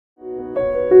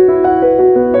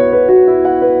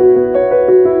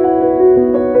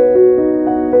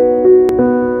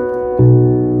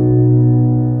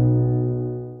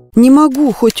Не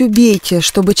могу, хоть убейте,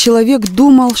 чтобы человек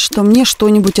думал, что мне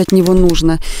что-нибудь от него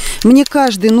нужно. Мне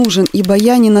каждый нужен, ибо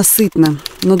я ненасытна.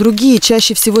 Но другие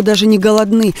чаще всего даже не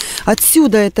голодны.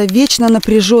 Отсюда это вечно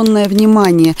напряженное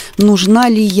внимание. Нужна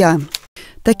ли я?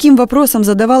 Таким вопросом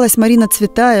задавалась Марина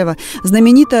Цветаева,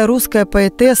 знаменитая русская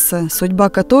поэтесса, судьба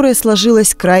которой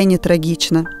сложилась крайне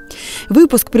трагично.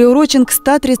 Выпуск приурочен к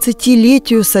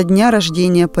 130-летию со дня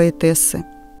рождения поэтессы.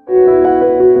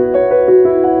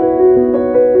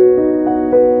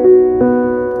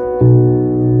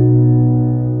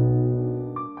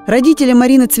 Родители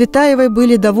Марины Цветаевой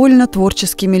были довольно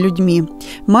творческими людьми.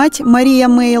 Мать Мария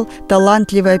Мэйл –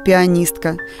 талантливая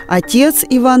пианистка. Отец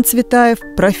Иван Цветаев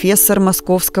 – профессор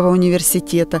Московского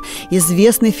университета,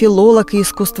 известный филолог и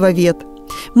искусствовед.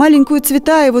 Маленькую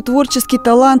Цветаеву творческий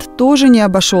талант тоже не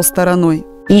обошел стороной.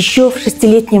 Еще в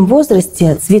 6-летнем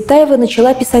возрасте Цветаева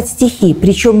начала писать стихи,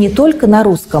 причем не только на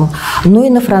русском, но и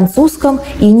на французском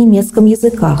и немецком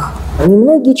языках.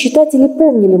 Немногие читатели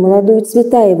помнили молодую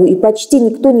Цветаеву, и почти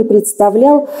никто не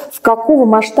представлял, в какого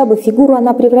масштаба фигуру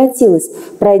она превратилась,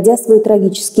 пройдя свой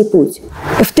трагический путь.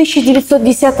 В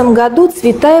 1910 году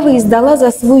Цветаева издала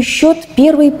за свой счет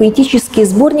первый поэтический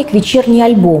сборник «Вечерний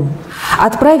альбом».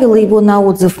 Отправила его на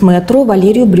отзыв мэтру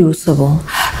Валерию Брюсову.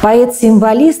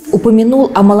 Поэт-символист упомянул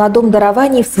о молодом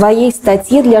даровании в своей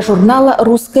статье для журнала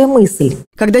 «Русская мысль».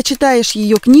 Когда читаешь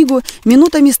ее книгу,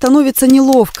 минутами становится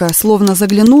неловко, словно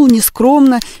заглянул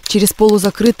нескромно через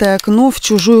полузакрытое окно в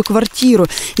чужую квартиру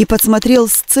и подсмотрел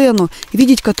сцену,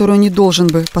 видеть которую не должен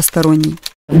бы посторонний.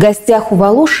 В гостях у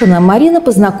Волошина Марина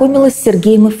познакомилась с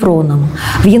Сергеем Эфроном.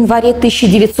 В январе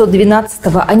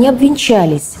 1912-го они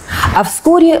обвенчались, а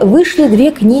вскоре вышли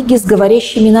 2 книги с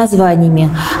говорящими названиями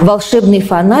 «Волшебный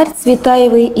фонарь»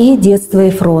 Цветаевой и «Детство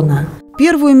Эфрона».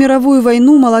 Первую мировую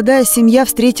войну молодая семья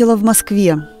встретила в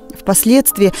Москве.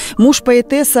 Впоследствии муж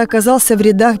поэтессы оказался в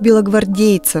рядах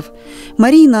белогвардейцев.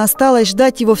 Марина осталась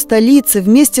ждать его в столице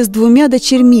вместе с 2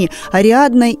 дочерьми –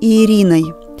 Ариадной и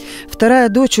Ириной. Вторая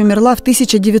дочь умерла в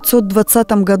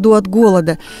 1920 году от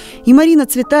голода. И Марина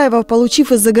Цветаева,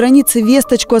 получив из-за границы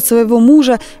весточку от своего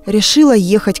мужа, решила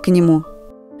ехать к нему.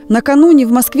 Накануне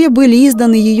в Москве были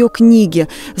изданы ее книги: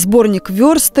 сборник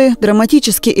 «Версты»,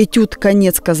 драматический этюд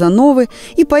 «Конец Казановы»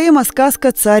 и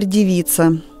поэма-сказка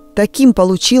 «Царь-девица». Таким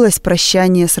получилось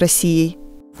прощание с Россией.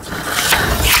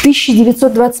 В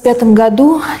 1925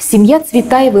 году семья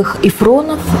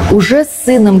Цветаевых-Эфронов уже с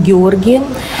сыном Георгием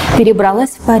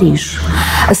перебралась в Париж.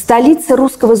 Столица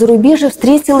русского зарубежья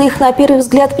встретила их на первый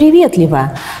взгляд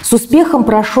приветливо. С успехом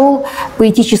прошел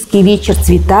поэтический вечер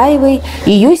Цветаевой,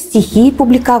 ее стихи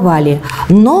публиковали.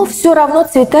 Но все равно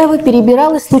Цветаева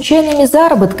перебиралась случайными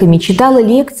заработками, читала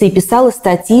лекции, писала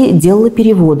статьи, делала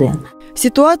переводы.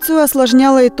 Ситуацию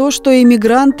осложняло и то, что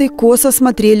эмигранты косо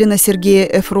смотрели на Сергея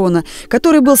Эфрона,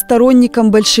 который был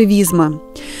сторонником большевизма.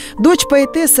 Дочь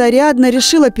поэтессы Ариадна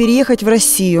решила переехать в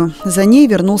Россию. За ней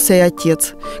вернулся и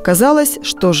отец. Казалось,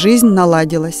 что жизнь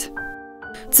наладилась.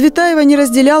 Цветаева не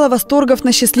разделяла восторгов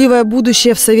на счастливое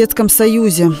будущее в Советском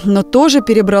Союзе, но тоже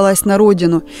перебралась на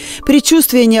родину.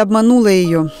 Предчувствие не обмануло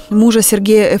ее. Мужа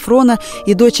Сергея Эфрона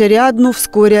и дочь Ариадну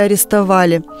вскоре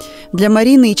арестовали. Для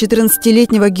Марины и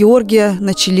 14-летнего Георгия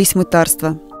начались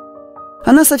мытарства.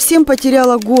 Она совсем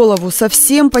потеряла голову,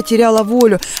 совсем потеряла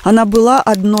волю. Она была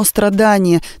одно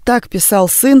страдание. Так писал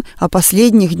сын о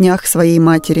последних днях своей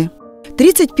матери.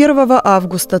 31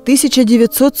 августа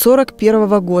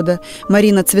 1941 года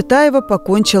Марина Цветаева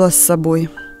покончила с собой.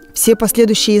 Все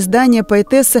последующие издания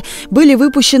поэтессы были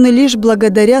выпущены лишь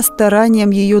благодаря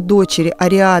стараниям ее дочери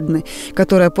Ариадны,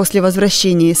 которая после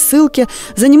возвращения из ссылки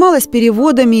занималась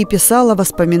переводами и писала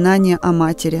воспоминания о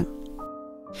матери.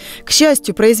 К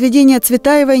счастью, произведения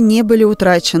Цветаевой не были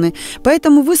утрачены,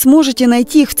 поэтому вы сможете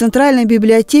найти их в Центральной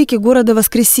библиотеке города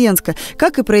Воскресенска,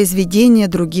 как и произведения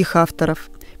других авторов.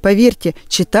 Поверьте,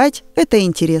 читать – это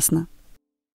интересно.